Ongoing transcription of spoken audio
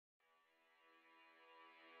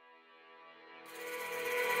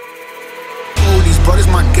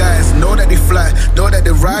my guys, know that they fly, know that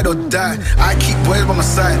they ride or die. I keep boys by my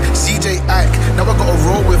side, CJ Ike, now I gotta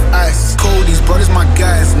roll with ice. Cody's brothers, my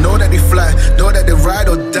guys, know that they fly, know that they ride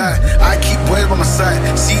or die. I keep boys by my side,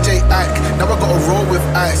 CJ Ike, now I gotta roll with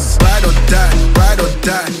ice. Ride or die, ride or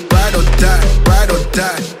die, ride or die, ride or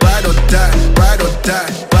die, ride or die, ride or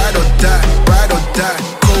die, ride or die, ride or die.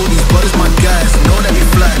 Cody's brothers, my guys, know that they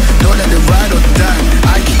fly, know that they ride or die.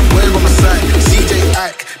 I keep boys by my side, CJ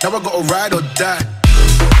Ike, now I gotta ride or die.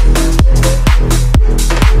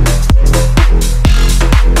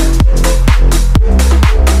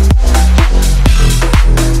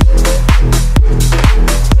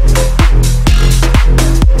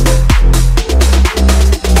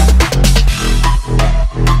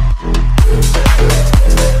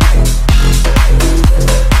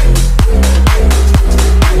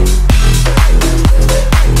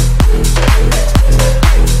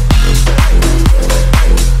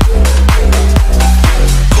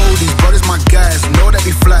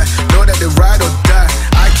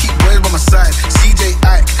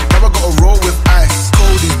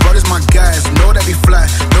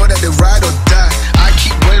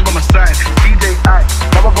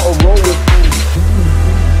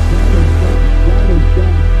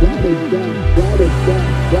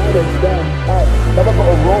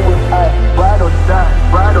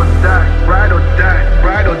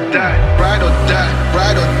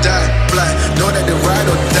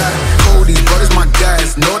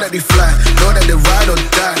 They fly, know that they ride or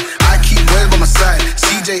die. I keep boys by my side,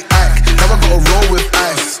 CJ Ike, now I gotta roll with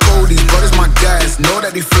ice. Cody's brothers, my guys, know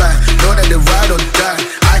that they fly, know that they ride or die.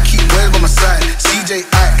 I keep boys by my side, CJ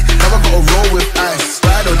Ike, now I gotta roll with ice.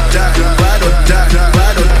 Ride or die, ride or die,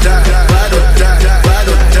 ride or die, ride or die,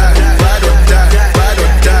 ride or die, ride or die, ride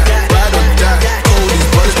or die, ride or die. Cody's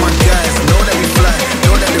brothers, my guys, know that they fly,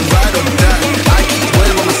 know that they ride or die. I keep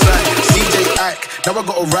boys by my side, CJ Ike, now I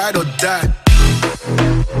gotta ride or die.